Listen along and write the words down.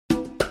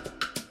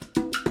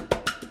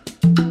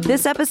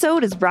This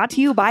episode is brought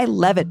to you by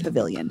Levitt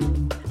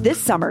Pavilion. This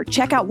summer,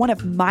 check out one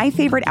of my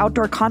favorite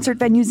outdoor concert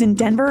venues in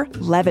Denver,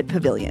 Levitt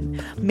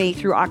Pavilion. May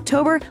through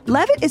October,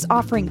 Levitt is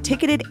offering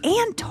ticketed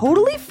and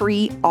totally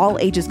free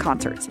all-ages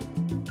concerts.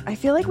 I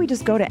feel like we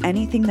just go to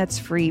anything that's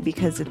free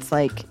because it's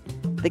like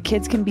the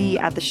kids can be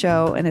at the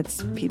show and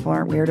it's people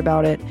aren't weird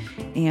about it,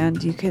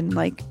 and you can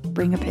like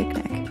bring a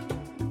picnic.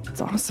 It's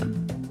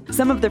awesome.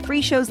 Some of the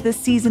free shows this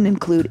season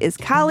include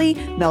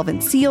Iskali,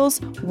 Melvin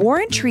Seals,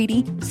 Warren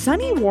Treaty,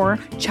 Sunny War,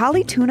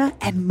 Charlie Tuna,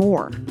 and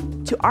more.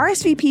 To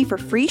RSVP for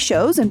free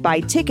shows and buy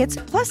tickets,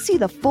 plus see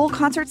the full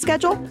concert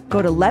schedule,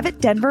 go to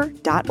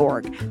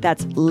levittdenver.org.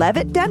 That's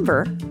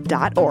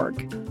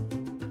levittdenver.org.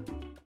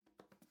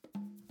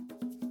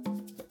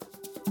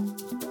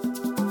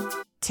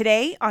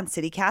 Today on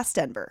CityCast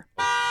Denver.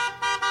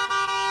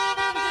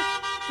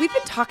 We've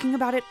been talking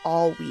about it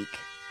all week.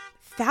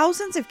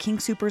 Thousands of King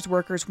Soopers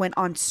workers went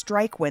on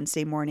strike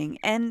Wednesday morning,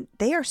 and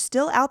they are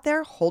still out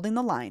there holding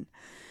the line.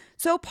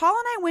 So Paul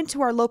and I went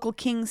to our local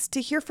Kings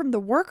to hear from the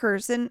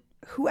workers and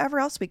whoever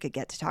else we could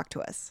get to talk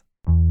to us.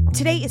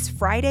 Today is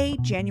Friday,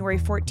 January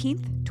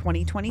 14th,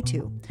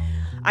 2022.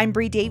 I'm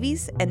Bree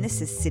Davies, and this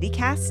is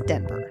CityCast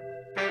Denver.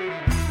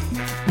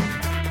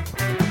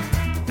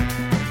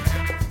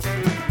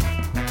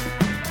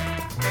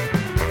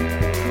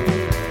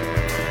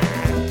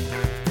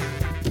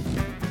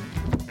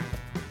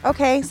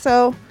 Okay,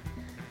 so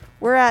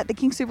we're at the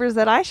King Soopers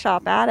that I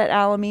shop at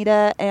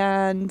Alameda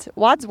and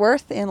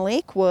Wadsworth in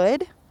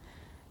Lakewood.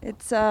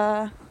 It's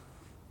hard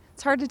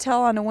to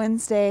tell on a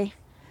Wednesday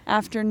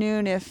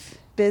afternoon if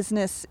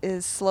business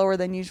is slower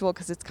than usual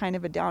because it's kind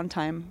of a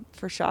downtime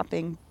for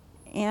shopping.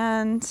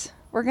 And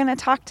we're going to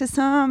talk to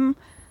some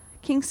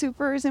King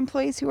Soopers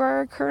employees who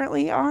are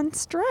currently on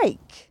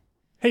strike.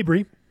 Hey,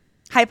 Bree.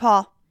 Hi,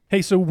 Paul.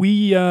 Hey, so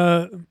we,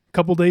 a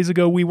couple days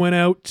ago, we went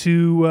out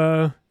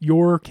to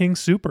your King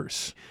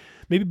Soopers.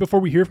 Maybe before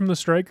we hear from the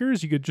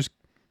strikers, you could just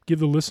give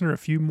the listener a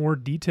few more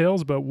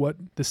details about what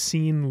the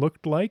scene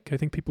looked like. I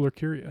think people are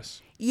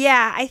curious.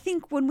 Yeah, I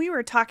think when we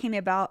were talking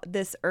about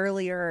this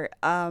earlier,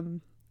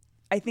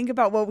 I think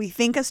about what we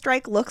think a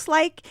strike looks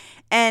like.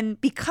 And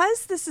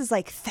because this is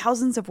like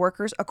thousands of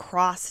workers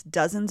across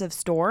dozens of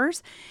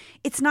stores,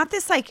 it's not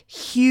this like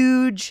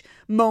huge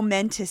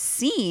momentous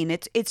scene.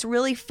 It's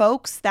really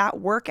folks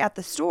that work at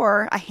the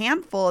store, a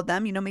handful of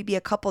them, maybe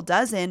a couple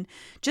dozen,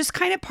 just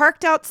kind of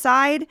parked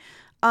outside,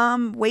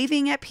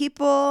 waving at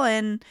people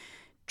and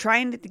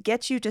trying to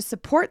get you to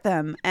support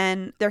them.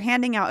 And they're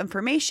handing out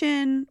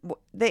information.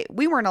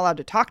 We weren't allowed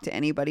to talk to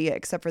anybody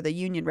except for the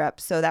union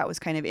reps, so that was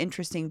kind of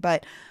interesting.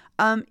 But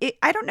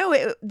I don't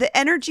know. The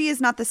energy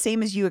is not the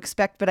same as you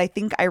expect, but I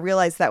think I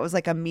realized that was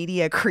like a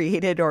media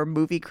created or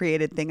movie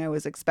created thing I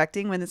was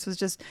expecting when this was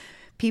just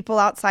people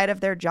outside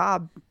of their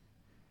job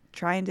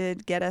trying to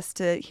get us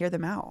to hear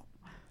them out.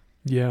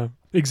 Yeah.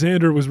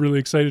 Xander was really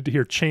excited to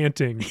hear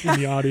chanting in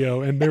the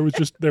audio, and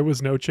there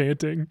was no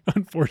chanting,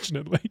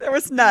 unfortunately. There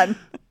was none.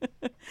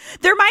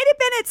 There might have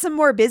been at some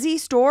more busy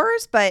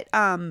stores, but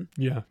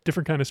yeah,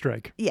 different kind of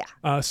strike. Yeah.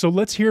 So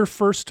let's hear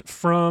first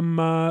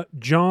from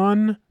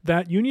John,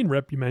 that union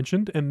rep you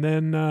mentioned, and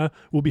then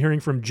we'll be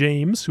hearing from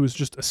James, who is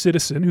just a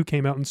citizen who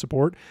came out in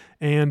support,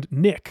 and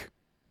Nick,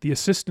 the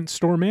assistant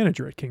store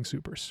manager at King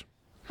Soopers.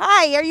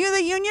 Hi, are you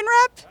the union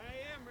rep?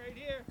 I am right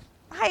here.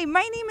 Hi,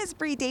 my name is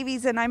Bree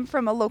Davies, and I'm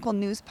from a local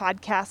news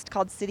podcast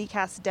called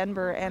CityCast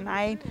Denver, and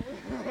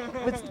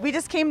we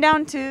just came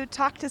down to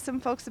talk to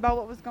some folks about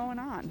what was going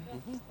on.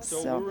 Mm-hmm.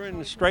 So we're in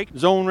the strike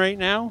zone right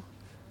now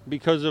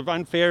because of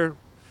unfair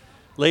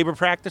labor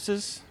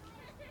practices.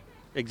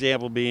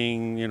 Example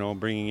being,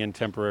 bringing in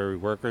temporary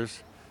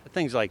workers,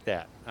 things like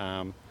that.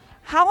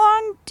 How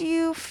long do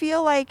you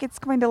feel like it's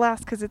going to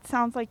last? Because it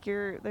sounds like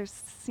there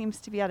seems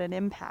to be at an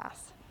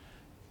impasse.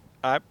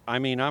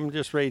 I'm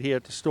just right here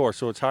at the store,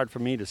 so it's hard for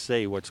me to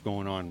say what's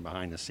going on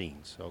behind the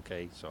scenes,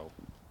 okay? So.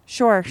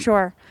 Sure.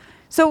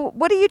 So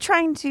what are you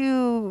trying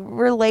to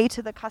relay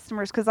to the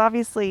customers? Because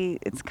obviously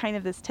it's kind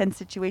of this tense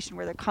situation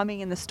where they're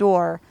coming in the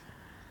store.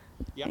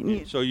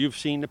 Yeah. So you've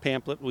seen the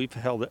pamphlet we've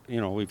held,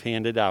 we've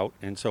handed out,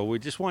 and so we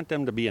just want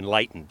them to be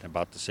enlightened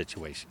about the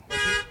situation.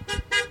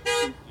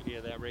 You hear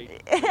that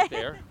right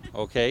there?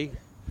 Okay.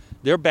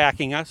 They're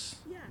backing us.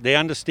 Yeah. They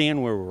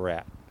understand where we're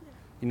at.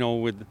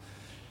 With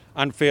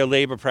unfair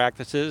labor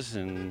practices,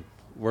 and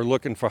we're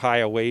looking for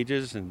higher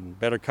wages and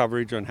better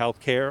coverage on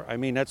health care.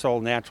 That's all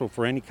natural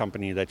for any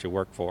company that you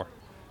work for,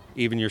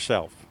 even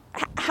yourself.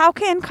 How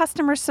can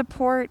customers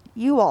support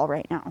you all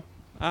right now?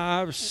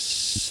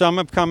 Some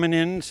have come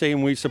in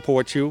saying we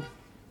support you.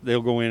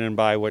 They'll go in and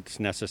buy what's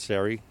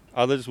necessary.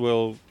 Others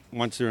will,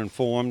 once they're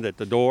informed at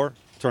the door,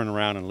 turn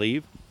around and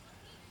leave.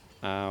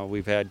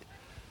 We've had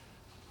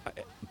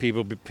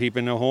people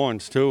peeping their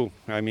horns too.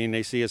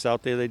 They see us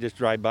out there, they just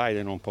drive by,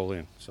 they don't pull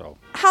in. So.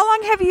 How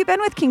long have you been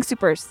with King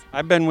Soopers?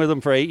 I've been with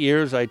them for 8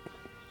 years. I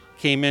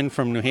came in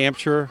from New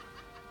Hampshire,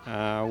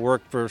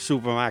 worked for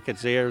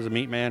supermarkets there as a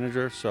meat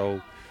manager.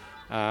 So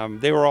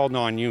they were all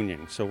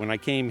non-union. So when I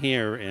came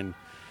here and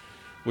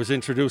was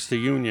introduced to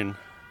union,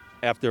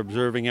 after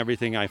observing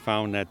everything, I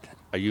found that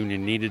a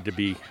union needed to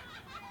be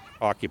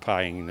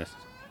occupying this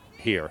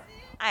here.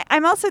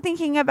 I'm also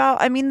thinking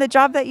about, I mean, the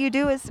job that you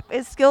do is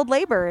skilled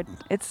labor.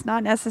 It's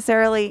not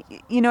necessarily,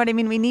 you know what I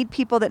mean? We need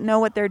people that know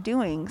what they're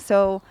doing.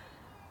 So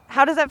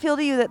how does that feel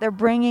to you that they're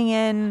bringing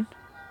in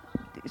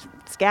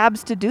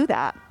scabs to do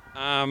that?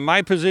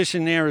 My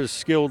position there is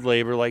skilled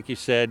labor, like you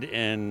said,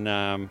 and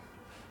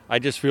I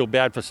just feel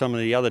bad for some of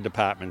the other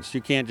departments.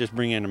 You can't just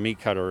bring in a meat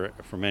cutter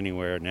from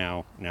anywhere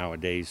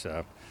nowadays.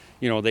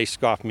 They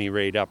scoffed me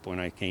right up when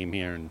I came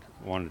here and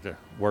wanted to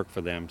work for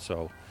them.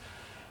 So,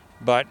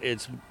 but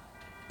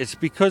it's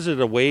because of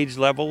the wage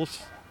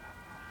levels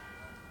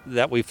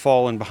that we've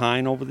fallen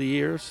behind over the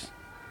years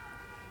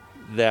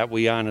that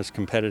we aren't as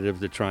competitive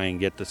to try and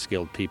get the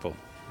skilled people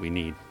we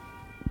need.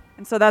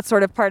 And so that's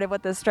sort of part of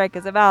what this strike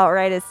is about,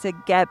 right? Is to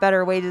get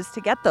better wages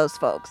to get those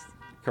folks.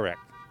 Correct.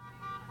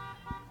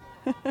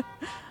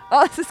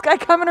 Oh, is this guy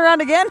coming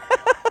around again?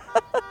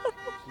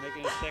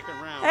 Making a second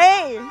round.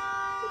 Hey,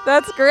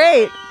 that's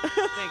great.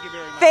 Thank you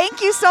very much.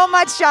 Thank you so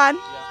much, Sean.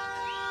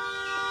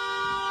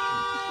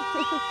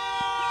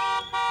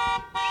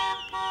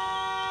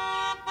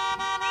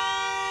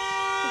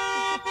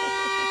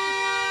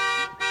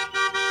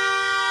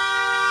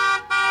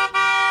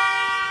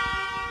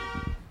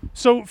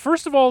 So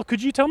first of all,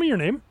 could you tell me your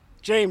name?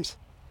 James.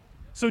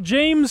 So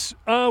James,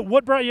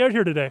 what brought you out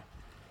here today?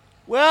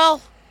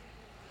 Well,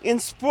 in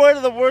support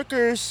of the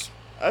workers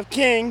of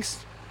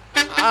King's,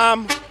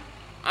 I'm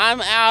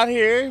out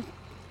here.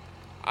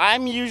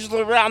 I'm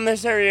usually around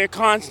this area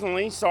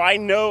constantly, so I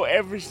know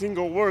every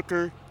single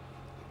worker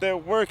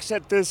that works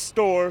at this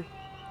store.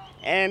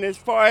 And as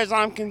far as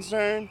I'm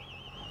concerned,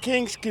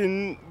 King's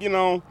can,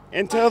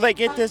 until they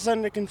get this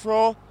under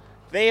control,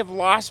 they have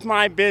lost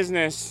my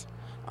business.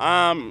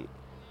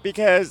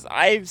 Because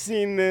I've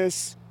seen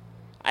this.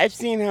 I've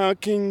seen how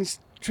King's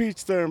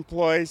treats their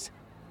employees.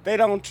 They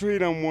don't treat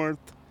them worth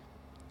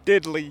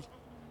diddly.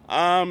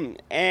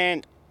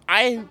 And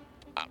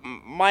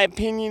my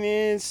opinion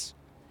is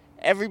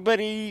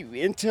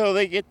everybody, until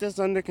they get this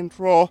under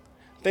control,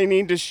 they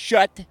need to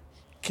shut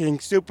King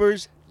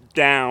Soopers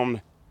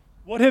down.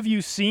 What have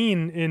you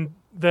seen in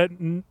that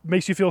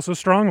makes you feel so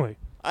strongly?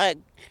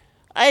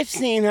 I've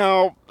seen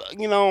how,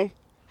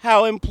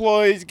 how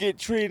employees get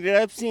treated.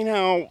 I've seen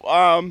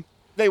how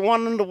they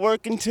want them to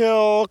work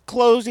until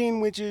closing,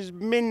 which is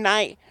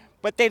midnight,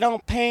 but they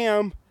don't pay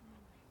them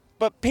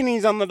but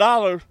pennies on the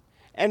dollar.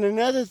 And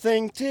another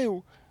thing,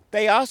 too,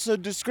 they also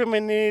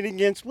discriminate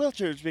against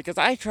wheelchairs because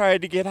I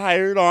tried to get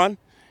hired on,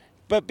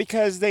 but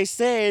because they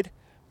said,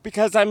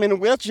 because I'm in a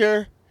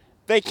wheelchair,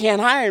 they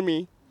can't hire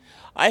me.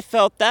 I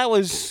felt that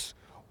was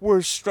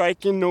worth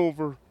striking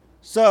over.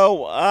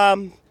 So,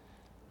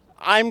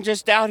 I'm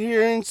just out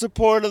here in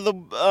support of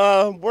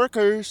the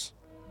workers.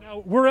 Now,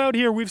 we're out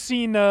here. We've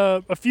seen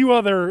a few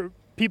other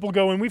people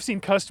go in. We've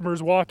seen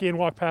customers walk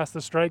past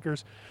the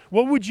strikers.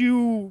 What would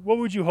you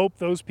hope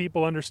those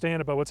people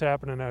understand about what's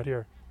happening out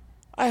here?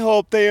 I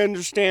hope they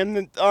understand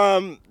that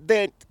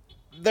that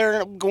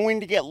they're going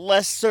to get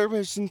less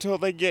service until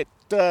they get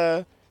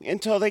this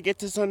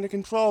under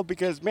control,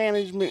 because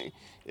management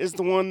is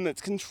the one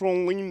that's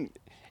controlling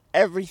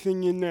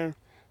everything in there.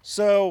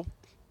 So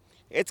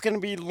it's going to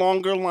be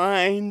longer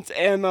lines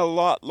and a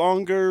lot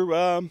longer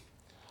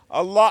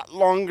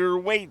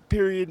wait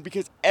period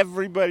because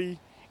everybody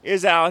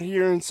is out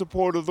here in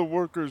support of the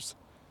workers.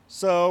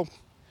 So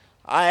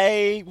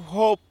I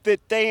hope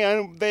that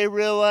they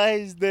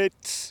realize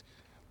that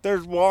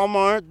there's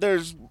Walmart,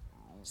 there's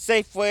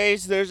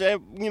Safeways,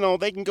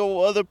 they can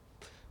go other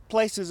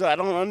places. I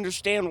don't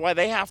understand why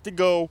they have to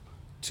go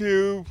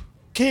to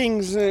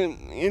King's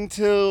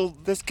until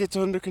this gets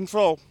under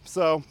control.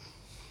 So.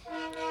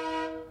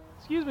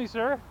 Excuse me,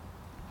 sir.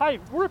 Hi,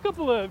 we're a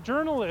couple of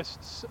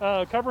journalists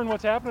covering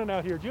what's happening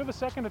out here. Do you have a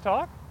second to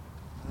talk?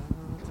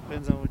 It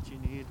depends on what you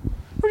need.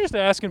 We're just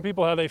asking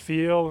people how they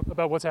feel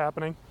about what's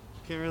happening.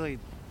 Can't really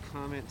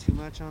comment too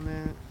much on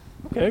that.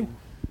 Okay.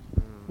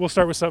 We'll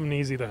start with something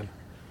easy then.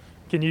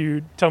 Can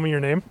you tell me your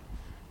name?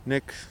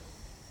 Nick.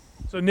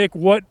 So Nick,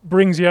 what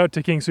brings you out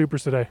to King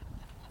Soopers today?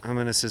 I'm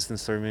an assistant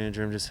store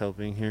manager. I'm just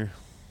helping here.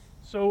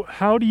 So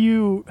how do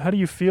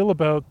you feel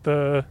about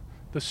the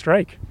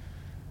strike?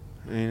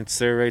 I mean, it's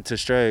their right to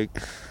strike.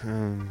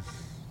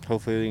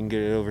 Hopefully we can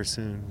get it over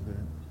soon,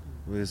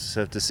 but we just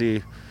have to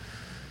see.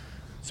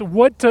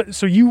 So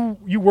so you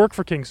work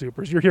for King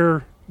Soopers. You're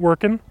here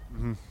working?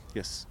 Mm-hmm.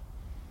 Yes.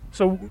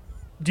 So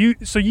do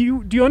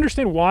you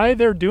understand why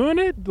they're doing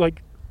it?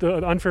 Like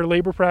the unfair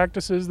labor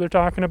practices they're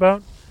talking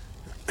about?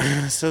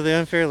 So the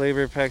unfair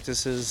labor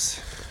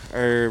practices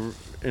are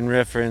in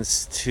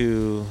reference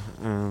to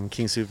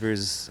King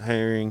Soopers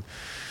hiring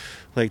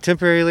like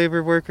temporary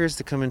labor workers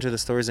to come into the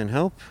stores and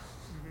help.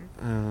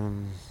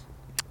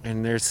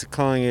 And they're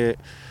calling it,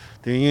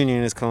 the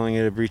union is calling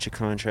it a breach of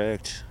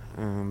contract,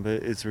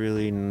 but it's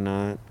really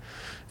not.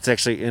 It's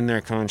actually in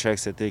their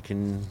contracts that they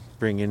can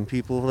bring in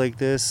people like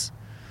this.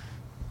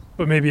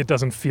 But maybe it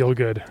doesn't feel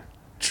good.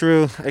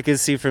 True. I can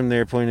see from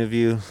their point of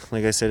view,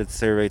 like I said, it's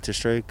their right to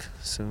strike.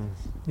 So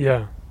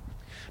yeah.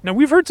 Now,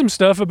 we've heard some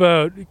stuff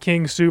about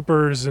King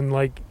Soopers and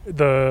like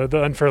the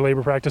unfair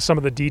labor practice, some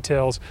of the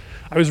details.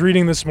 I was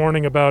reading this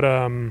morning about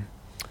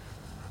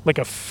like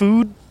a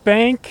food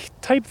bank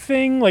type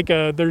thing. Like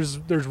there's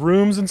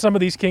rooms in some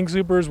of these King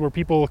Soopers where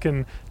people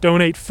can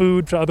donate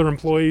food to other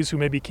employees who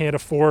maybe can't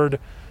afford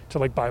to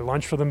like buy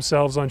lunch for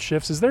themselves on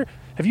shifts.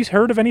 Have you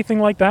heard of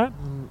anything like that?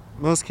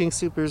 Most King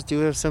Soopers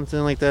do have something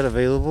like that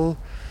available.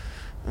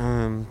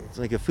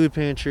 Like a food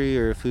pantry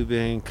or a food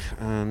bank.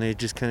 They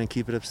just kind of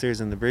keep it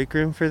upstairs in the break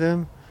room for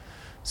them.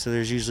 So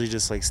there's usually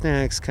just like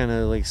snacks, kind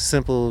of like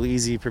simple,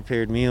 easy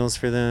prepared meals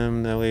for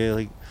them. That way,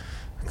 like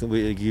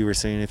you were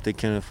saying, if they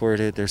can't afford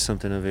it, there's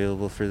something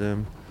available for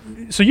them.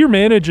 So you're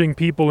managing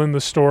people in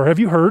the store. Have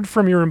you heard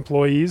from your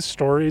employees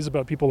stories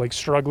about people like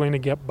struggling to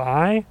get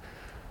by?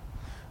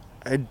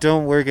 I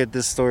don't work at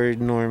this store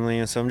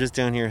normally, so I'm just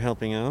down here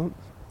helping out.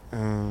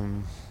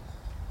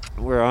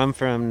 Where I'm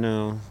from,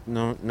 no,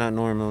 not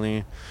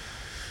normally.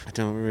 I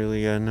don't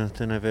really got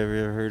nothing I've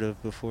ever heard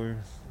of before.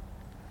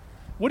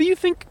 What do you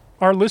think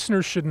our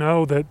listeners should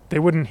know that they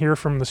wouldn't hear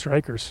from the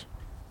strikers?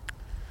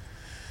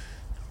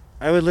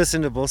 I would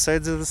listen to both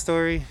sides of the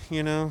story,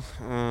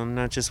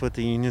 not just what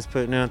the union's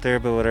putting out there,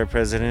 but what our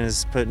president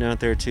is putting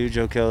out there too,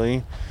 Joe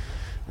Kelly.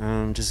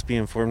 Just be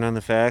informed on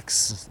the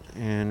facts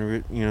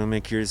and,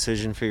 make your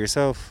decision for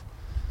yourself.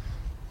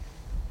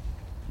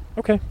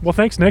 Okay. Well,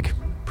 thanks, Nick.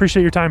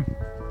 Appreciate your time.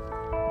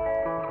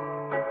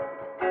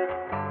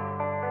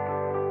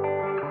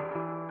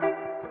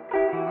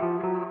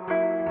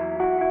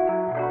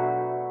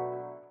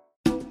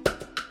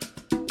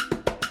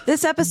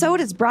 This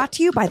episode is brought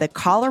to you by the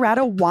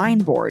Colorado Wine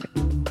Board.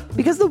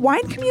 Because the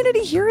wine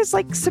community here is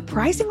like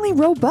surprisingly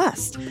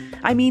robust.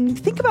 I mean,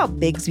 think about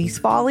Bigsby's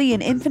Folly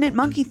and Infinite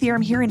Monkey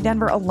Theorem here in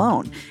Denver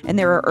alone. And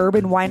there are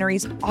urban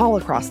wineries all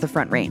across the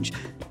Front Range.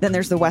 Then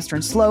there's the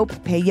Western Slope,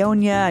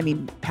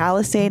 Paonia,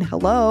 Palisade.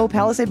 Hello,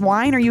 Palisade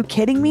wine, are you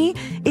kidding me?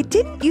 It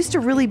didn't used to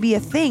really be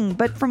a thing,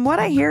 but from what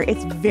I hear,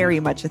 it's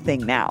very much a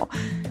thing now.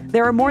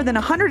 There are more than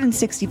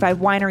 165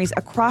 wineries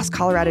across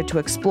Colorado to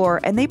explore,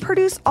 and they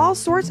produce all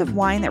sorts of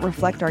wine that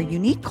reflect our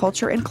unique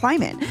culture and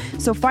climate.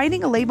 So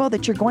finding a label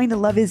that you're going to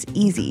love is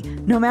easy,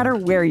 no matter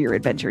where your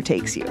adventure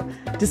takes you.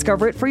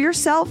 Discover it for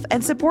yourself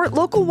and support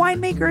local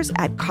winemakers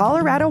at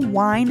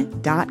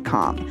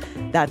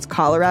coloradowine.com. That's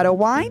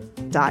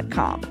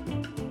coloradowine.com.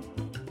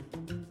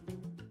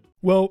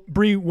 Well,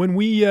 Bree, when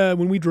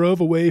we drove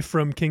away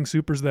from King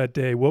Soopers that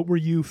day, what were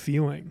you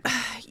feeling?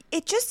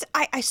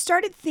 I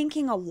started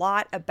thinking a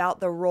lot about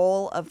the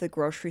role of the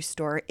grocery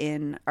store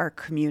in our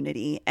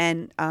community.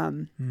 And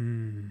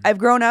I've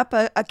grown up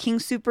a King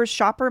Soopers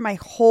shopper my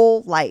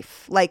whole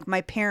life. Like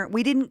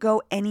we didn't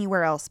go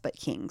anywhere else but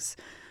King's.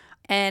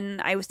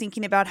 And I was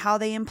thinking about how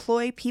they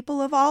employ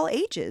people of all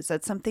ages.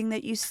 That's something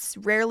that you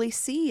rarely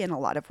see in a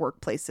lot of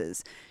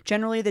workplaces.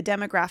 Generally, the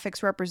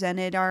demographics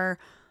represented are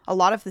a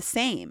lot of the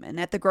same. And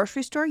at the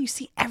grocery store, you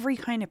see every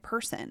kind of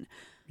person.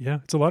 Yeah,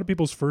 it's a lot of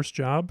people's first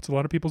job. It's a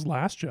lot of people's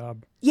last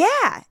job.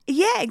 Yeah,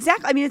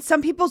 exactly. It's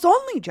some people's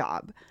only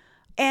job.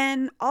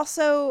 And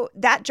also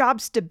that job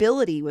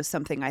stability was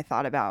something I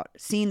thought about.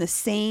 Seeing the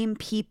same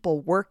people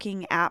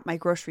working at my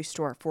grocery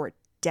store for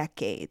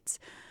decades.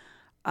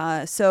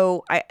 That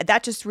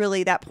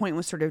point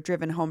was sort of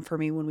driven home for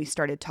me when we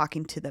started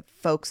talking to the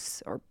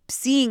folks or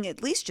seeing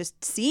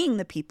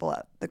the people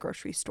at the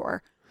grocery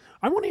store.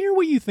 I want to hear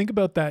what you think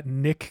about that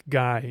Nick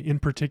guy in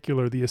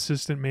particular, the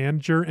assistant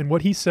manager, and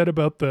what he said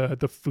about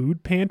the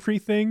food pantry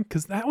thing,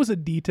 because that was a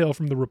detail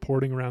from the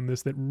reporting around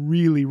this that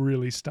really,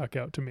 really stuck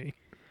out to me.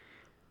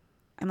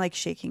 I'm like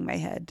shaking my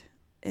head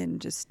in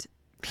just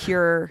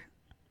pure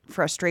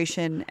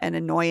frustration and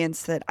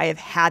annoyance that I have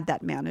had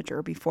that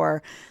manager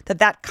before,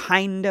 that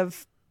kind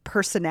of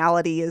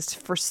personality is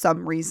for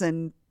some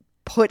reason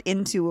put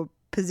into a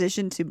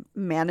position to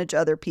manage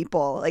other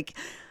people. Like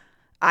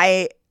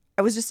I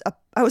was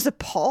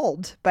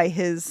appalled by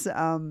his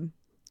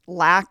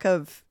lack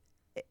of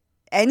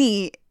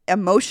any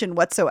emotion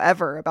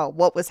whatsoever about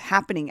what was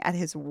happening at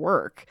his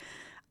work.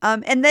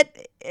 And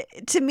that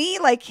to me,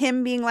 like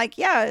him being like,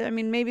 yeah,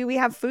 maybe we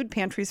have food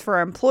pantries for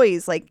our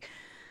employees. Like,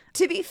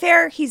 to be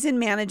fair, he's in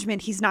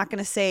management. He's not going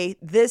to say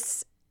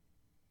this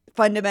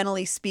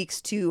fundamentally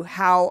speaks to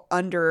how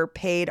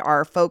underpaid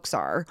our folks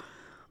are.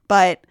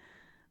 But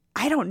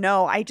I don't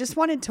know. I just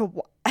wanted to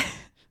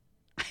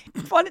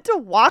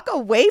walk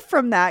away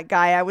from that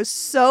guy. I was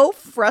so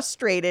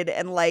frustrated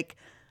and like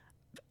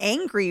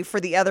angry for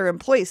the other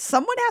employees.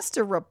 Someone has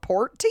to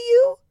report to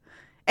you,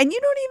 and you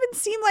don't even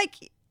seem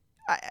like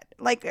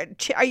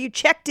are you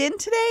checked in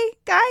today,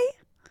 guy?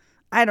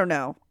 I don't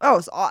know. Oh,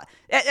 it's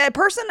a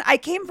person. I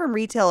came from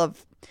retail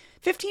of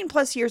 15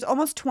 plus years,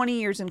 almost 20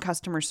 years in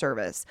customer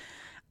service.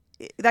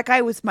 That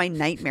guy was my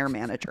nightmare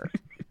manager.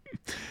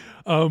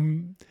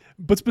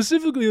 But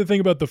specifically the thing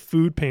about the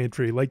food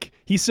pantry, like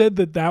he said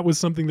that was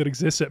something that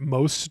exists at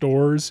most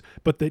stores,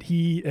 but that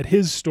at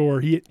his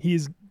store, he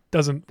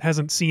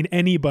hasn't seen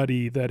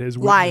anybody that has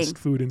witnessed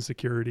food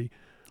insecurity.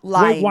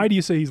 Lying. Why do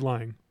you say he's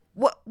lying?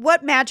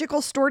 What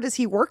magical store does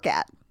he work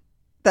at?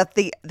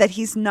 that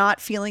he's not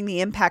feeling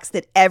the impacts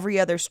that every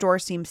other store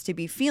seems to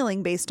be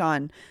feeling based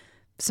on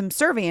some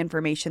survey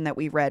information that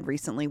we read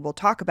recently we'll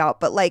talk about.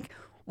 But like,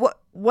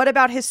 what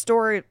about his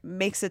store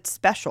makes it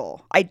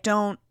special?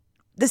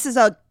 This is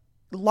a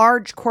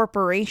large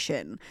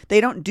corporation.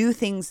 They don't do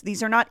things.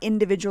 These are not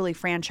individually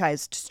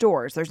franchised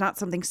stores. There's not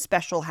something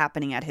special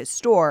happening at his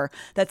store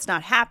that's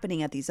not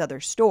happening at these other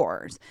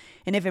stores.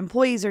 And if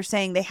employees are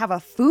saying they have a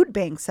food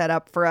bank set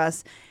up for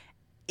us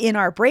in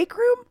our break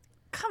room,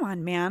 come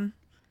on, man.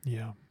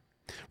 Yeah.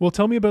 Well,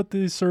 tell me about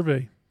the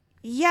survey.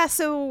 Yeah,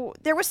 so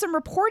there was some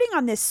reporting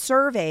on this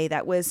survey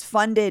that was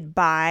funded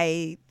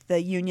by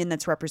the union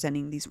that's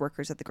representing these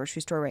workers at the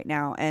grocery store right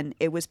now. And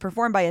it was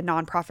performed by a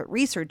nonprofit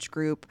research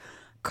group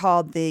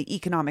called the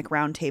Economic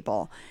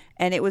Roundtable.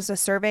 And it was a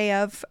survey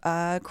of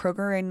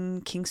Kroger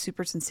and King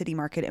Soopers and City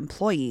Market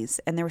employees.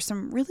 And there was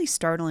some really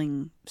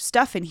startling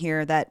stuff in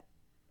here that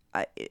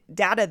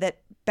data that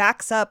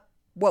backs up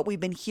what we've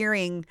been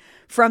hearing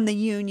from the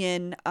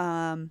union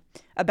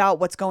about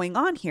what's going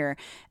on here.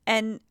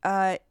 And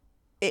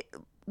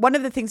one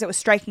of the things that was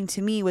striking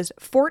to me was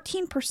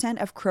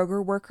 14% of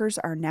Kroger workers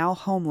are now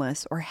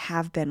homeless or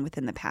have been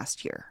within the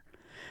past year.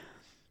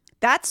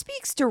 That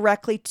speaks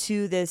directly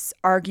to this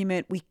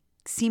argument we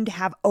seem to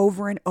have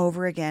over and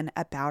over again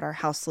about our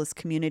houseless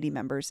community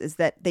members, is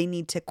that they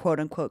need to, quote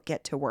unquote,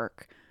 get to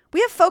work.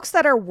 We have folks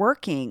that are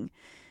working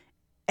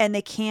and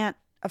they can't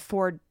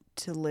afford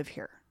to live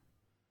here.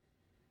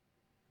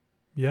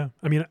 Yeah.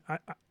 I mean,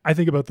 I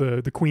think about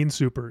the Queen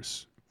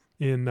Soopers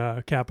in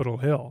Capitol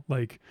Hill.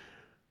 Like,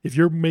 if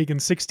you're making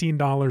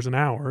 $16 an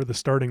hour, the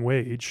starting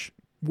wage,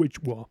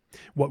 what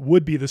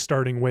would be the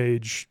starting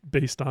wage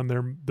based on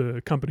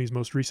the company's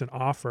most recent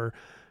offer,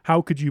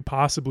 how could you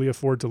possibly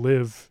afford to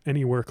live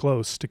anywhere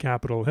close to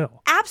Capitol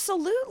Hill?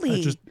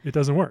 Absolutely. It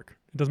doesn't work.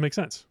 It doesn't make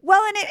sense.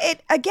 Well, and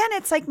it again,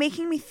 it's like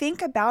making me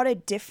think about a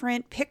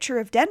different picture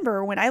of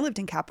Denver when I lived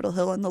in Capitol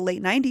Hill in the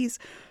late 90s.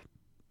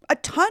 A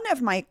ton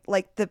of my,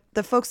 like the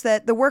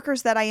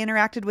workers that I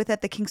interacted with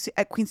at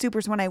Queen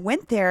Soopers when I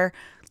went there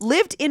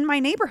lived in my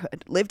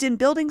neighborhood, lived in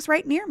buildings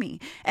right near me.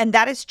 And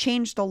that has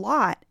changed a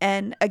lot.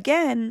 And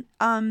again,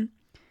 I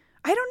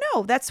don't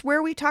know. That's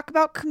where we talk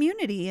about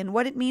community and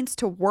what it means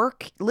to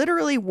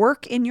literally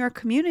work in your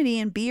community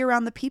and be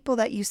around the people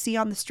that you see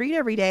on the street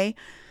every day.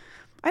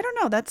 I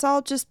don't know. That's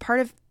all just part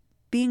of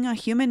being a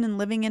human and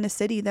living in a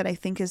city that I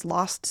think is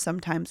lost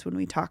sometimes when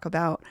we talk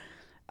about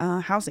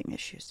housing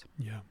issues.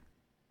 Yeah.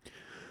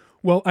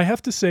 Well, I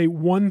have to say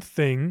one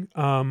thing.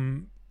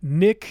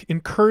 Nick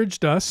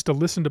encouraged us to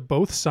listen to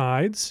both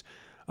sides,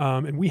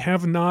 and we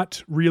have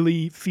not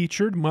really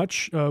featured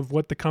much of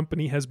what the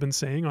company has been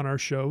saying on our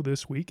show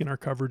this week in our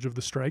coverage of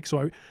the strike.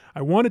 So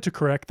I wanted to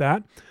correct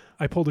that.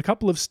 I pulled a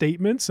couple of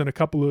statements and a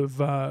couple of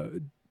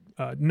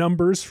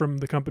numbers from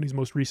the company's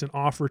most recent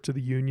offer to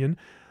the union.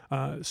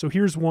 So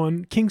here's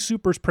one. King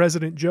Soopers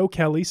President Joe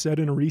Kelly said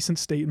in a recent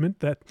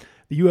statement that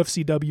the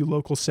UFCW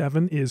Local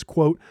 7 is,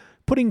 quote,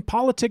 putting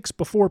politics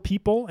before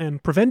people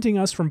and preventing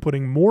us from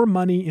putting more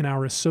money in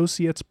our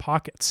associates'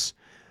 pockets.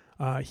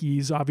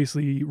 He's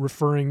obviously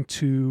referring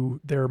to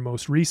their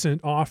most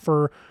recent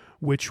offer,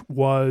 which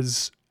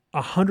was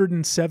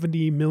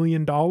 $170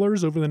 million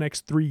over the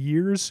next 3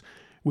 years,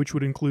 which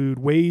would include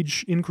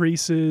wage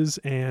increases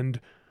and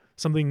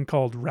something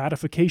called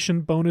ratification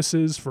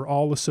bonuses for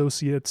all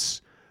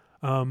associates.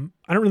 I don't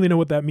really know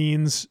what that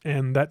means,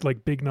 and that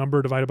like big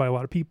number divided by a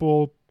lot of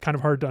people, kind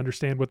of hard to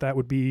understand what that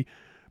would be.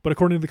 But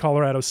according to the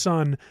Colorado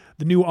Sun,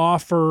 the new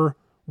offer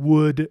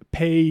would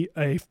pay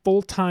a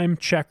full-time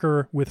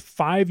checker with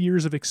 5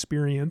 years of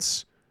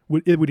experience.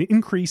 It would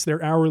increase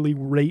their hourly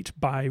rate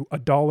by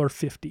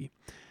 $1.50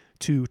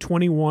 to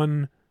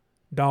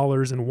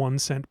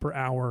 $21.01 per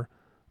hour.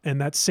 And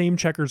that same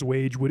checker's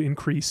wage would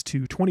increase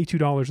to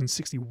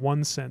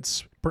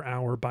 $22.61 per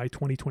hour by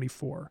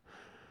 2024.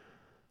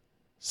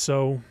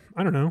 So,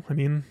 I don't know. I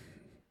mean,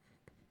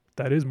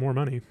 that is more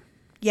money.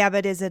 Yeah,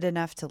 but is it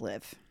enough to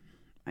live?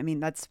 I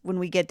mean, that's when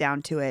we get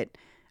down to it.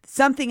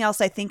 Something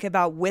else I think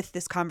about with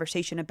this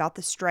conversation about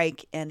the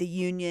strike and the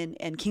union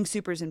and King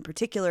Soopers in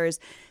particular is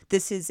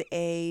this is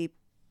a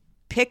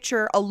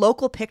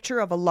local picture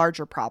of a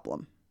larger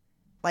problem.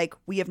 Like,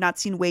 we have not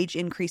seen wage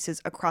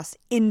increases across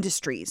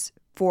industries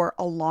for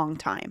a long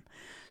time.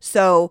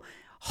 So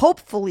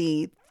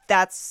hopefully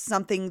that's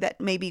something that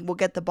maybe will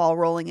get the ball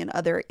rolling in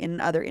other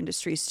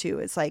industries too.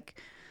 It's like,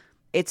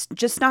 it's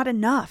just not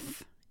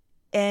enough.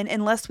 And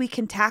unless we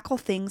can tackle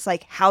things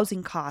like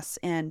housing costs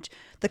and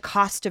the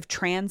cost of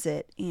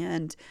transit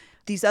and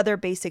these other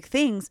basic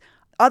things,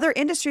 other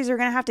industries are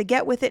going to have to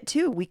get with it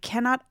too.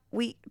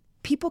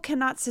 People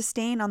cannot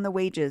sustain on the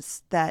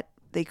wages that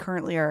they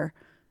currently are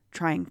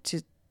trying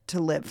to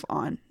live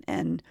on.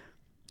 And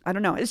I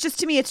don't know. It's just,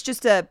 to me,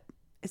 it's a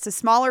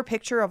smaller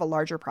picture of a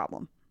larger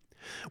problem.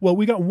 Well,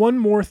 we got one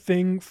more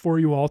thing for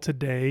you all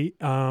today.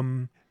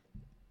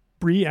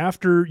 Bree,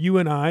 after you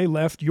and I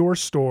left your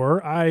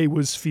store, I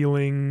was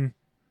feeling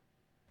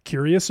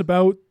curious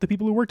about the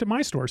people who worked at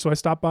my store. So I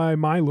stopped by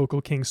my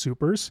local King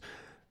Soopers.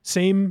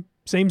 Same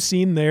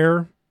scene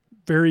there.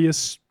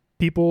 Various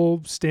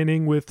people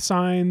standing with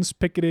signs,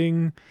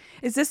 picketing.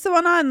 Is this the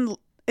one on?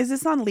 Is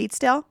this on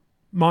Leedsdale?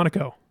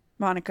 Monaco.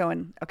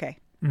 And okay,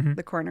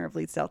 the corner of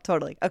Leedsdale.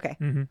 Totally. Okay,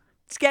 Mm-hmm.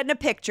 it's getting a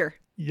picture.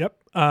 Yep.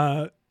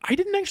 I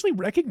didn't actually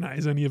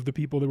recognize any of the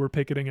people that were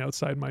picketing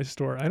outside my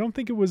store. I don't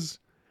think it was.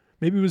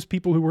 Maybe it was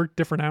people who worked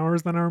different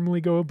hours than I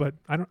normally go, but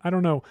I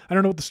don't know. I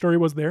don't know what the story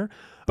was there.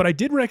 But I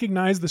did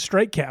recognize the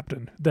strike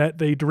captain that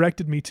they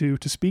directed me to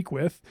speak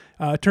with.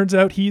 Turns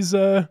out he's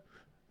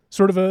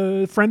sort of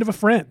a friend of a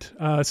friend,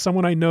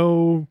 someone I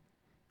know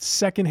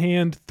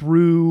secondhand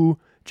through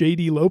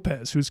J.D.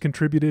 Lopez, who's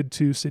contributed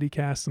to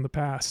CityCast in the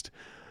past.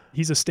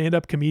 He's a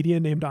stand-up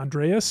comedian named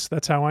Andreas.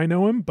 That's how I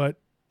know him. But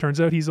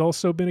turns out he's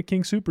also been a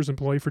King Soopers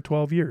employee for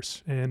 12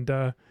 years. And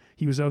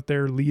he was out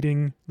there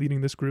leading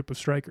this group of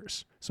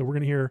strikers. So we're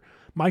going to hear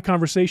my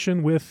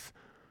conversation with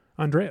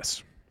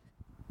Andreas.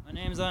 My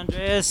name's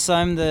Andreas.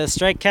 I'm the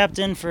strike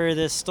captain for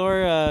this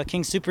store,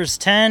 King Soopers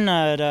 10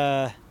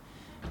 at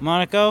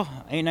Monaco,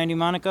 890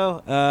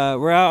 Monaco.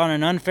 We're out on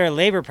an unfair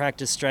labor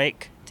practice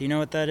strike. Do you know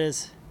what that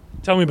is?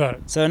 Tell me about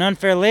it. So an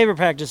unfair labor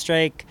practice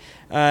strike,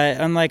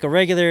 unlike a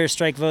regular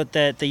strike vote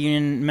that the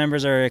union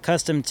members are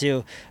accustomed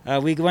to,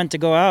 we got to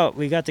go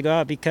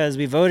out because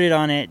we voted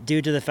on it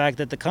due to the fact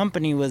that the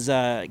company was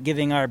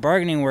giving our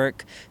bargaining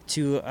work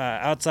to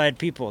outside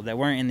people that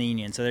weren't in the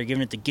union. So they're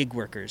giving it to gig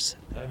workers.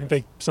 I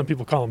think some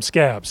people call them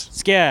scabs.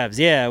 Scabs,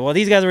 yeah. Well,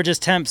 these guys were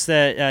just temps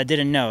that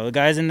didn't know. The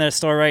guys in the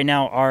store right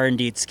now are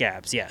indeed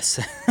scabs, yes.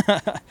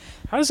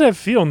 How does that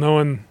feel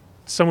knowing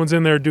someone's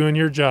in there doing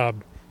your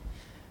job?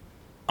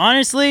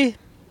 Honestly,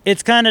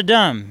 it's kind of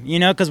dumb,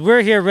 because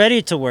we're here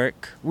ready to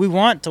work. We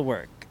want to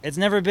work. It's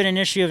never been an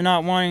issue of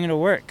not wanting to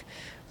work,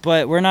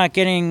 but we're not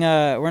getting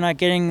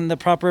the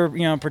proper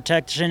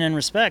protection and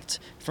respect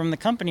from the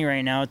company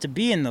right now to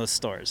be in those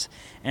stores,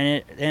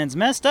 and it's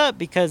messed up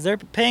because they're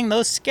paying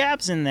those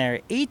scabs in there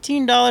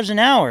 $18 an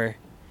hour,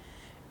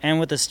 and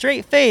with a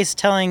straight face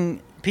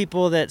telling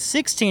people that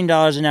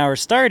 $16 an hour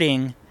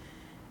starting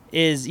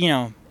is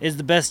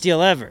the best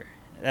deal ever.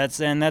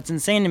 That's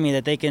insane to me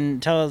that they can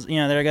tell us,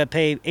 they're going to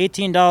pay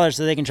 $18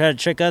 so they can try to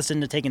trick us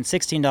into taking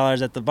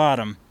 $16 at the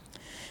bottom,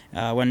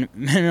 when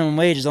minimum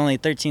wage is only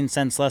 13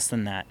 cents less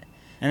than that.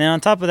 And then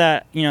on top of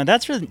that,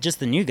 that's for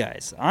just the new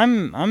guys.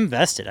 I'm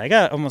vested. I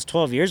got almost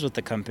 12 years with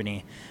the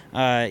company,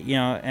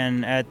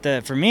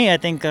 and for me, I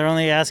think they're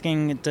only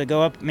asking to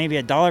go up maybe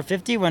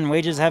 $1.50 when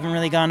wages haven't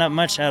really gone up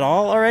much at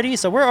all already.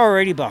 So we're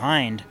already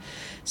behind.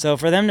 So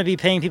for them to be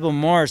paying people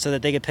more so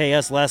that they could pay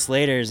us less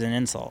later is an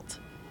insult.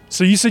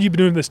 So you said you've been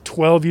doing this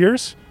 12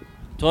 years?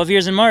 12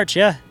 years in March,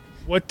 yeah.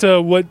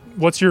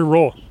 What's your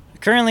role?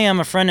 Currently, I'm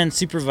a front-end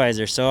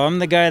supervisor, so I'm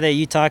the guy that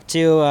you talk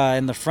to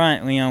in the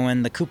front,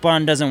 when the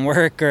coupon doesn't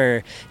work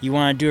or you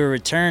want to do a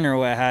return or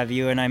what have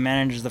you, and I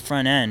manage the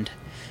front end.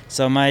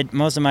 So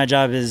most of my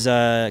job is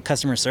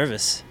customer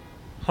service.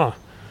 Huh.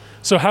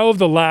 So how have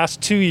the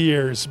last 2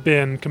 years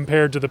been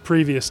compared to the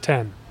previous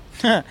 10?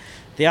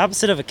 The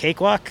opposite of a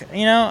cakewalk,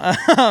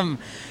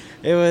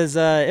 It was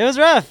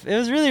rough. It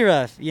was really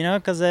rough,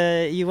 because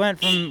you went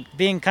from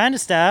being kind of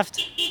staffed.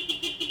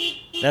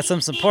 That's some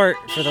support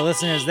for the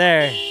listeners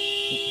there.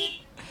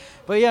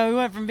 But yeah, we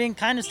went from being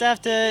kind of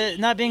staffed to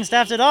not being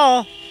staffed at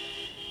all.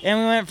 And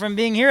we went from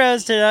being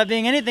heroes to not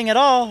being anything at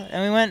all.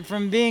 And we went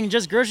from being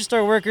just grocery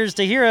store workers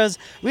to heroes.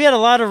 We had a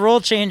lot of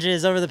role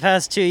changes over the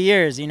past 2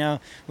 years, We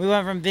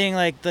went from being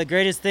like the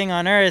greatest thing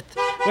on earth,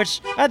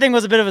 which I think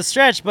was a bit of a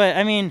stretch, but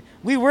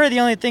we were the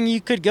only thing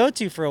you could go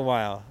to for a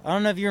while. I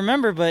don't know if you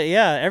remember, but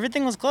yeah,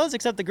 everything was closed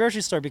except the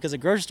grocery store because the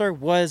grocery store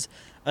was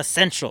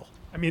essential.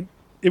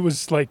 It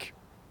was like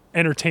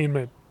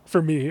entertainment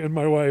for me and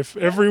my wife.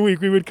 Every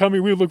week we would come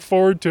here, we would look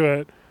forward to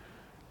it.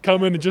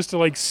 Come in and just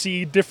to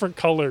see different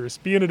colors,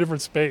 be in a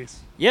different space.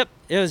 Yep,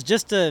 it was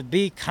just to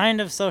be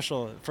kind of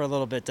social for a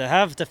little bit,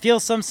 to feel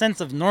some sense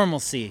of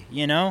normalcy,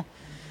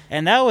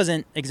 And that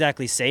wasn't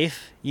exactly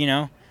safe,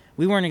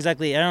 We weren't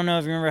exactly, I don't know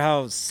if you remember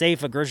how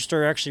safe a grocery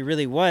store actually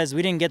really was.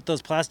 We didn't get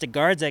those plastic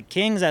guards at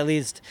King's at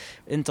least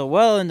into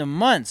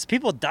months.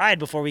 People died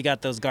before we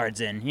got those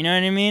guards in, you know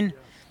what I mean? Yeah.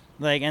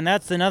 And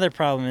that's another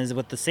problem is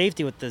with the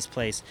safety with this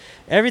place.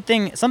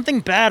 Something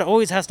bad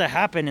always has to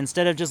happen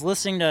instead of just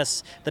listening to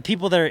us, the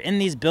people that are in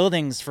these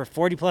buildings for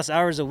 40 plus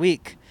hours a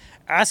week,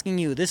 asking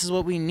you, this is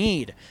what we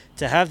need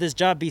to have this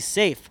job be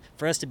safe,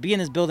 for us to be in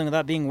this building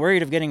without being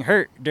worried of getting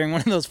hurt during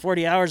one of those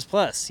 40 hours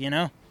plus,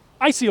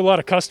 I see a lot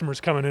of customers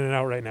coming in and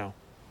out right now.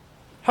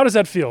 How does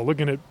that feel,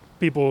 looking at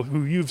people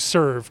who you've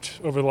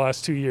served over the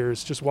last 2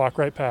 years just walk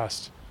right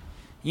past?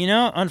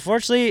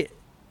 Unfortunately,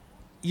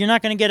 you're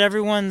not going to get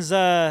everyone's,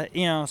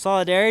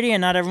 solidarity,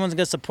 and not everyone's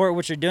going to support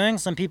what you're doing.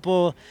 Some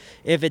people,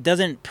 if it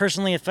doesn't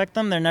personally affect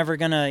them, they're never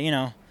going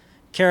to,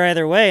 care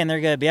either way, and they're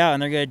going to be out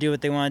and they're going to do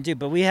what they want to do.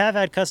 But we have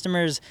had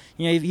customers,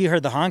 you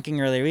heard the honking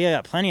earlier. We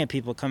got plenty of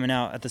people coming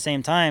out at the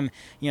same time,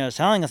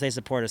 telling us they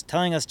support us,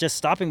 telling us just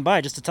stopping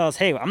by just to tell us,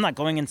 hey, I'm not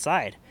going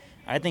inside.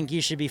 I think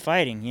you should be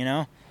fighting,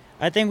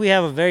 I think we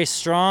have a very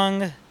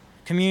strong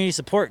community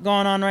support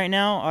going on right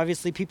now.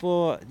 Obviously,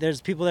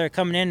 there's people that are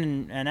coming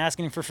in and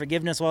asking for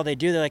forgiveness while they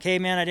do. They're like, hey,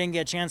 man, I didn't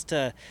get a chance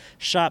to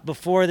shop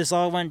before this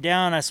all went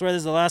down. I swear this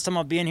is the last time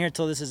I'll be in here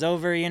till this is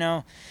over, you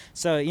know.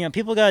 So, you know,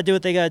 people got to do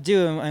what they got to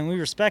do, and we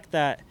respect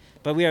that.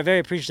 But we are very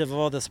appreciative of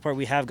all the support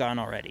we have gotten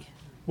already.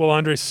 Well,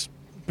 Andres,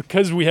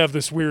 because we have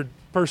this weird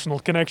personal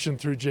connection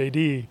through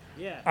JD,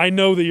 Yeah. I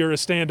know that you're a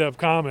stand-up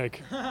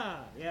comic.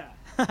 Yeah.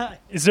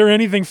 Is there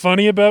anything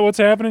funny about what's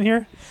happening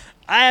here?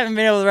 I haven't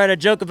been able to write a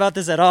joke about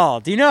this at all.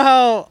 Do you know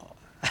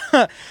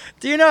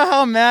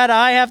how mad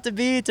I have to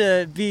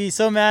be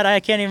so mad I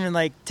can't even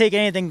like take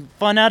anything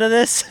fun out of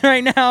this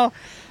right now?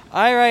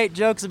 I write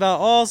jokes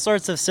about all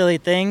sorts of silly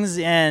things,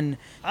 and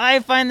I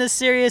find this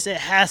serious. It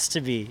has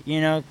to be,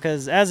 you know,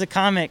 because as a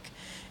comic,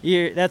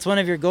 that's one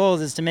of your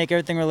goals, is to make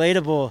everything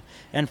relatable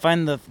and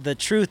find the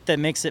truth that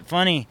makes it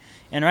funny.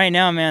 And right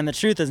now, man, the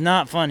truth is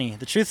not funny.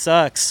 The truth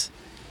sucks.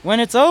 When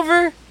it's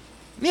over,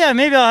 yeah,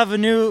 maybe I'll have a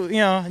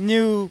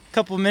new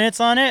couple minutes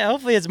on it.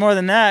 Hopefully it's more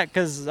than that,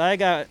 because I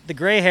got the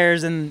gray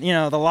hairs and, you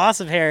know, the loss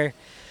of hair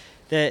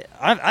that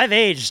I've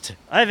aged.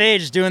 I've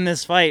aged doing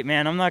this fight,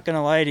 man. I'm not going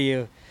to lie to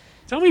you.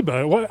 Tell me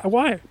about it.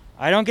 Why?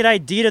 I don't get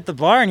ID'd at the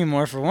bar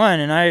anymore, for one,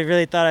 and I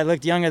really thought I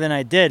looked younger than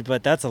I did,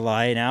 but that's a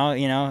lie now.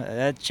 You know,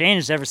 that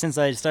changed ever since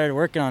I started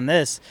working on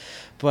this.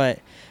 But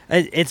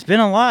it's been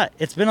a lot.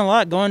 It's been a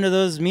lot going to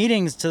those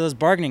meetings, to those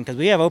bargaining, because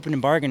we have open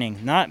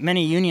bargaining. Not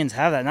many unions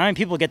have that. Not many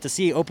people get to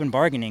see open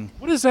bargaining.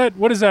 What does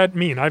that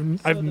mean?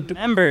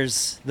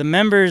 The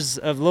members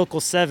of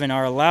Local 7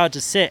 are allowed to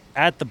sit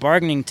at the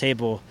bargaining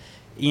table,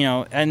 you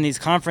know, in these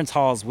conference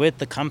halls with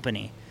the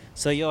company.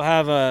 So you'll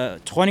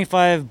have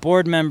 25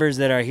 board members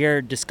that are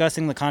here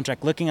discussing the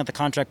contract, looking at the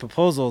contract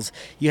proposals.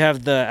 You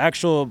have the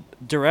actual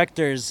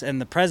directors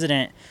and the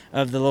president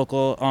of the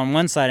local on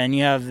one side, and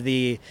you have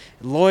the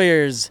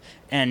lawyers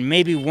and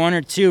maybe one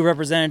or two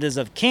representatives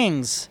of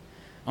Kings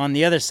on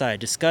the other side,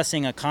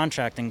 discussing a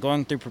contract and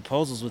going through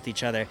proposals with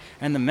each other.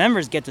 And the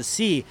members get to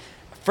see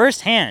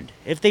firsthand,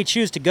 if they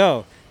choose to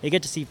go, they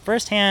get to see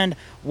firsthand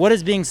what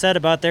is being said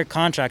about their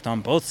contract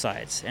on both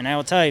sides. And I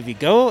will tell you, if you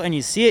go and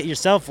you see it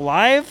yourself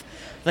live,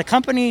 the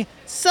company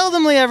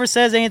seldomly ever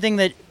says anything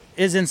that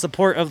is in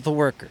support of the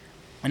worker.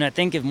 And I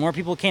think if more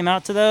people came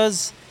out to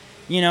those,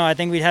 you know, I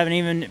think we'd have an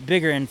even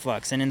bigger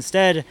influx. And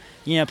instead,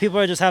 you know,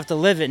 people just have to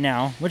live it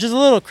now, which is a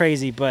little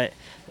crazy. But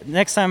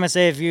next time I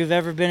say, if you've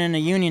ever been in a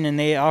union and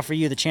they offer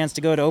you the chance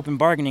to go to open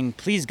bargaining,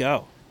 please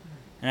go.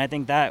 And I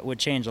think that would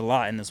change a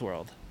lot in this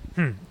world.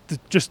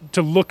 Just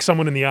to look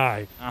someone in the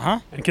eye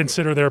and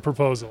consider their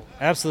proposal.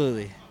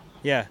 Absolutely.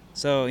 Yeah.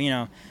 So, you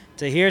know,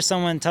 to hear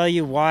someone tell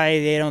you why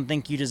they don't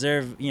think you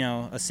deserve, you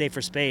know, a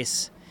safer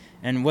space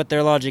and what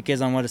their logic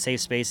is on what a safe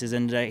space is,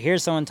 and to hear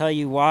someone tell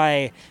you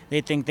why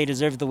they think they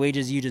deserve the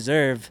wages you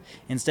deserve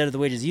instead of the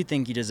wages you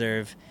think you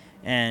deserve,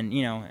 and,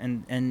 you know,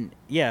 and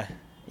yeah,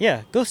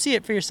 go see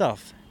it for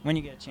yourself when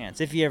you get a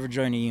chance, if you ever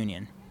join a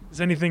union.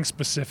 Does anything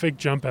specific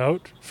jump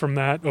out from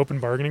that open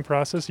bargaining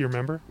process you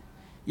remember?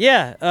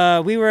 Yeah,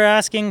 we were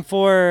asking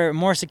for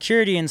more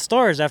security in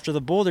stores after the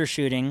Boulder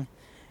shooting,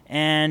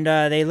 and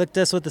they looked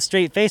at us with a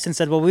straight face and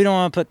said, well, we don't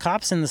want to put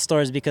cops in the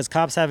stores because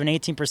cops have an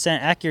 18%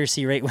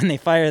 accuracy rate when they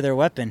fire their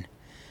weapon.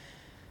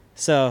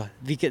 So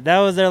that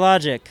was their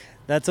logic.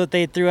 That's what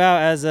they threw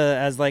out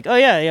as like, oh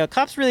yeah, you know,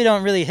 cops really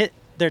don't hit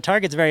their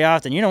targets very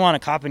often. You don't want a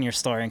cop in your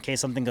store in case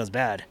something goes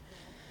bad.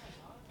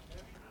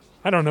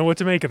 I don't know what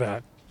to make of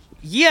that.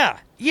 Yeah,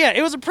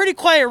 it was a pretty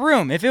quiet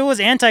room. If it was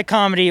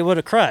anti-comedy, it would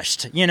have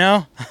crushed, you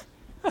know?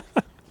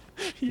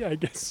 Yeah, I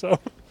guess so.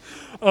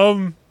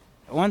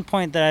 One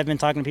point that I've been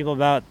talking to people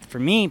about, for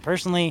me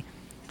personally,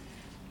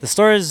 the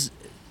stores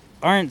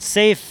aren't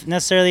safe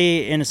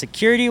necessarily in a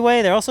security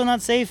way. They're also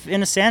not safe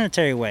in a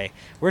sanitary way.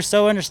 We're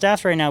so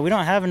understaffed right now. We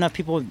don't have enough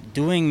people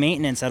doing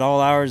maintenance at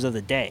all hours of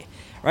the day.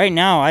 Right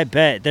now, I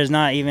bet there's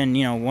not even,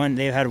 you know,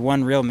 they've had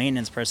one real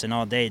maintenance person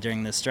all day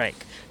during this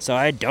strike. So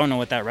I don't know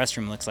what that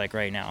restroom looks like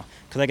right now.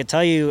 Because I could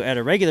tell you at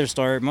a regular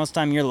store, most of the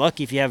time you're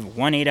lucky if you have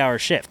 1 8-hour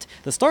shift.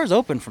 The store's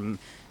open from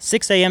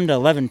 6 a.m. to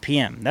 11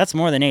 p.m. That's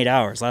more than 8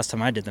 hours last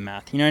time I did the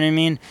math. You know what I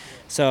mean?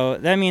 So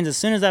that means as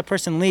soon as that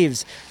person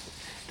leaves,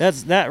 that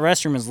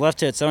restroom is left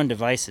to its own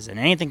devices. And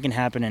anything can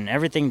happen, and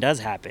everything does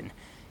happen,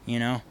 you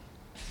know?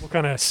 What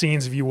kind of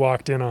scenes have you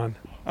walked in on?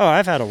 Oh,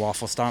 I've had a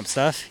waffle stomp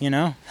stuff, you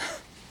know?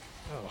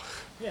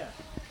 Yeah.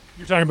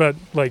 You're talking about,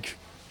 like,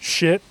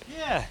 shit?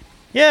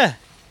 Yeah.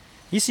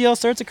 You see all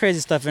sorts of crazy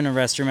stuff in a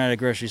restroom at a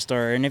grocery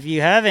store. And if you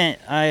haven't,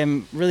 I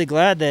am really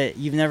glad that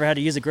you've never had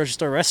to use a grocery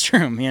store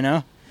restroom, you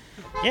know?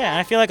 Yeah,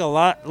 I feel like a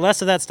lot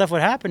less of that stuff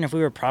would happen if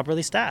we were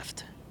properly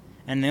staffed.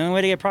 And the only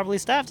way to get properly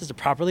staffed is to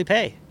properly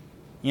pay,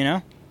 you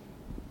know?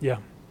 Yeah.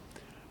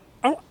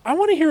 I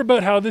want to hear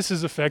about how this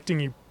is affecting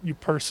you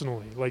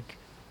personally. Like,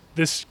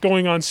 this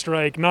going on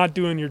strike, not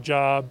doing your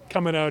job,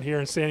 coming out here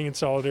and standing in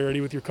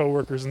solidarity with your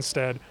coworkers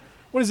instead.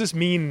 What does this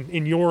mean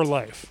in your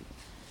life?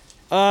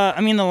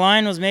 I mean, the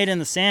line was made in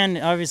the sand.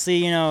 Obviously,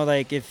 you know,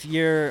 like if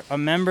you're a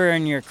member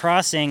and you're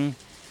crossing,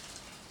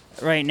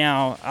 right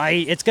now.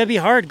 It's gonna be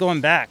hard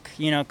going back,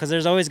 because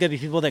there's always gonna be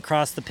people that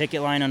cross the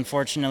picket line.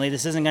 Unfortunately,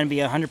 this isn't gonna be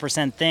a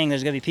 100% thing.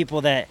 There's gonna be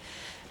people that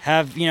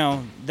have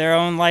their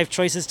own life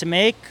choices to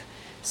make.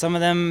 Some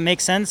of them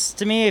make sense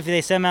to me if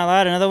they say them out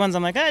loud, and other ones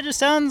I'm like, it just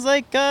sounds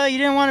like you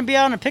didn't want to be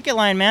out on a picket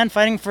line, man,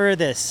 fighting for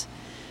this.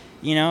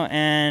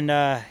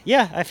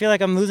 I feel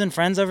like I'm losing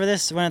friends over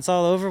this when it's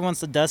all over. Once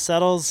the dust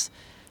settles,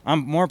 I'm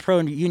more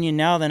pro-union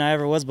now than I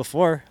ever was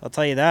before. I'll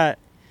tell you that.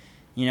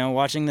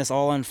 Watching this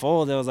all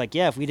unfold, it was like,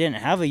 if we didn't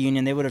have a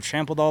union, they would have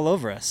trampled all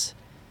over us.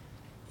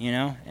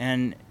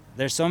 And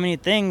there's so many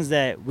things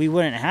that we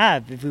wouldn't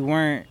have if we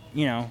weren't,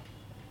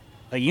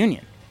 a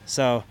union.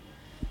 So,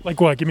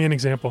 like what? Give me an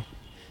example.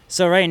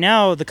 So right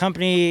now, the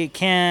company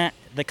cannot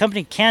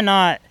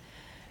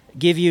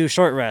give you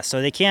short rest.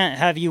 So they can't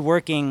have you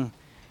working,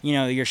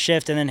 your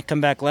shift and then come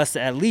back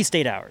at least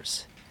 8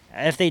 hours.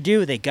 If they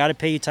do, they got to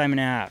pay you time and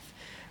a half.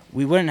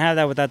 We wouldn't have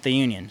that without the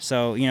union.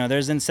 So,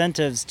 there's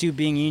incentives to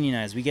being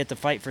unionized. We get to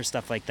fight for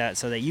stuff like that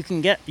so that you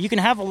can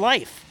have a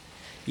life,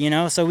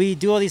 So we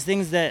do all these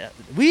things that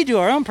we do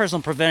our own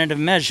personal preventative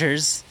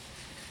measures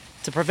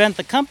to prevent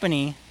the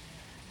company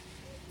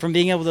from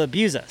being able to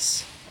abuse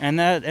us. And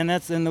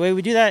the way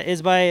we do that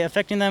is by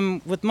affecting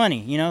them with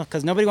money,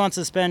 because nobody wants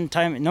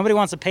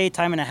to pay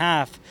time and a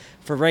half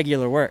for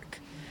regular work.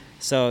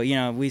 So,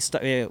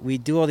 we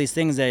do all these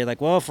things that are like,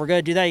 well, if we're going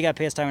to do that, you got to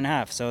pay us time and a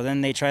half. So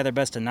then they try their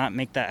best to not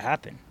make that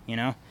happen,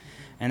 And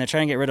they're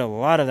trying to get rid of a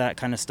lot of that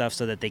kind of stuff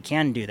so that they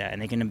can do that.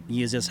 And they can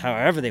use this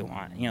however they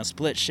want,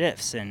 split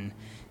shifts and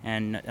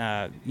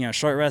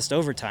short rest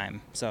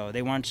overtime. So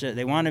they want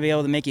to be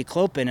able to make you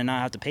clopen and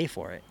not have to pay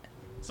for it.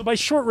 So by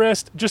short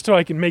rest, just so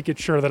I can make it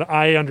sure that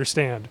I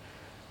understand,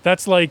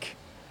 that's like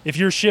if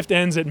your shift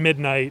ends at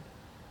midnight,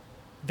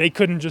 they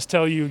couldn't just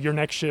tell you your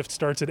next shift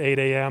starts at 8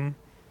 a.m.?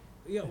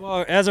 Yeah,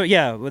 well,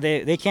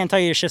 they can't tell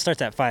you your shift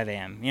starts at 5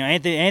 a.m.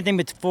 Anything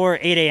before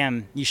 8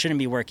 a.m. you shouldn't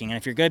be working. And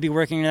if you're going to be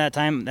working at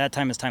that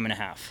time is time and a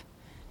half.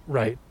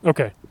 Right.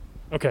 Okay.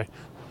 I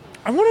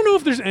want to know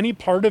if there's any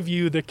part of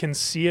you that can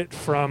see it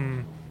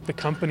from the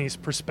company's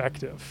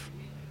perspective.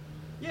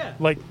 Yeah.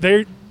 Like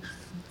they're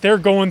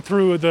going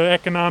through the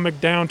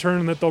economic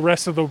downturn that the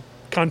rest of the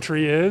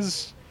country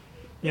is,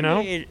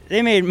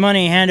 They made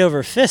money hand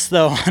over fist,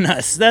 though, on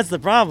us. That's the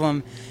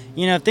problem.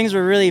 If things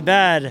were really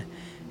bad,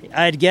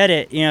 I'd get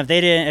it.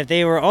 If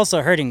they were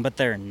also hurting, but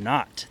they're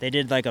not. They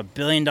did like $1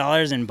 billion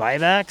in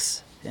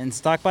buybacks, in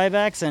stock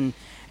buybacks,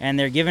 and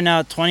they're giving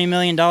out $20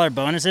 million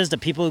bonuses to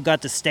people who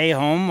got to stay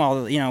home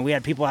while, we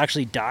had people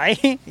actually die.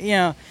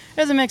 It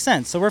doesn't make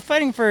sense. So we're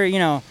fighting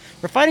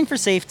for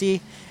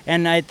safety.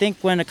 And I think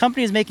when a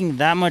company is making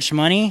that much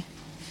money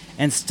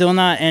and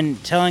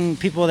telling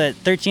people that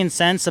 13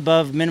 cents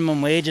above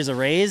minimum wage is a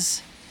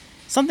raise,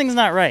 something's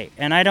not right.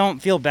 And I don't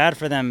feel bad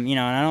for them, and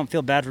I don't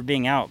feel bad for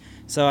being out.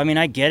 So,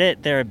 I get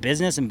it. They're a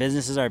business and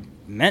businesses are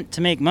meant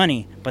to make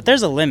money, but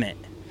there's a limit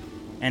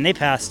and they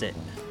passed it.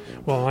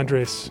 Well,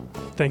 Andres,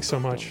 thanks so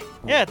much.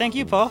 Yeah, thank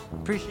you, Paul.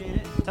 Appreciate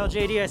it. Tell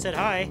JD I said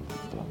hi.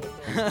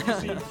 You'll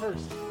see him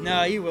first.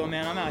 No, you will,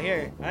 man. I'm out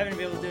here. I haven't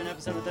been able to do an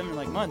episode with them in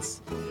like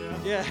months.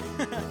 Yeah.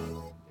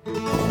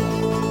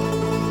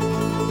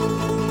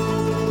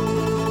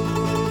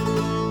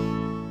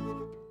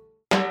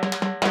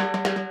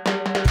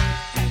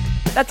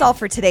 That's all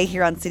for today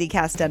here on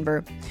CityCast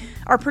Denver.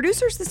 Our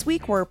producers this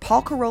week were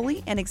Paul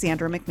Caroli and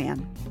Alexandra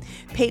McMahon.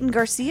 Peyton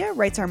Garcia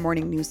writes our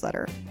morning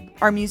newsletter.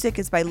 Our music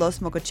is by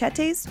Los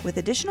Mocochetes, with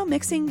additional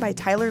mixing by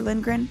Tyler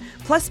Lindgren,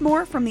 plus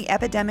more from the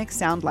Epidemic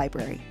Sound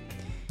Library.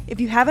 If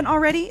you haven't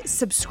already,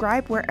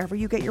 subscribe wherever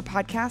you get your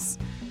podcasts,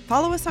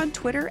 follow us on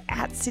Twitter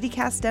at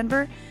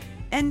CityCastDenver,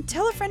 and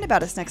tell a friend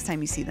about us next time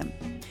you see them.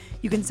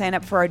 You can sign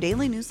up for our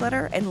daily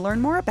newsletter and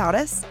learn more about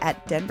us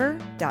at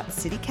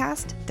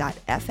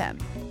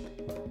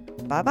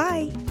denver.citycast.fm.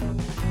 Bye-bye.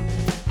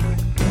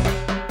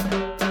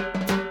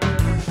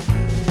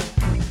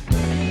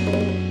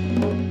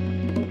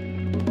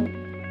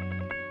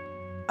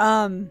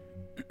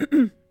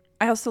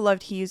 I also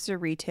loved he used a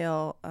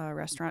retail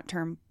restaurant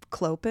term,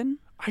 clopen.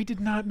 I did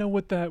not know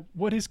what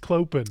is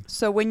clopen?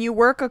 So when you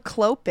work a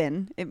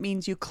clopen, it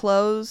means you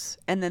close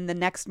and then the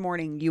next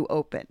morning you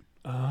open.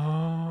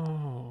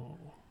 Oh.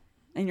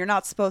 And you're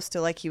not supposed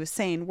to, like he was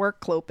saying,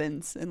 work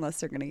clopens unless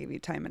they're going to give you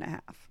time and a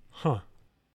half. Huh.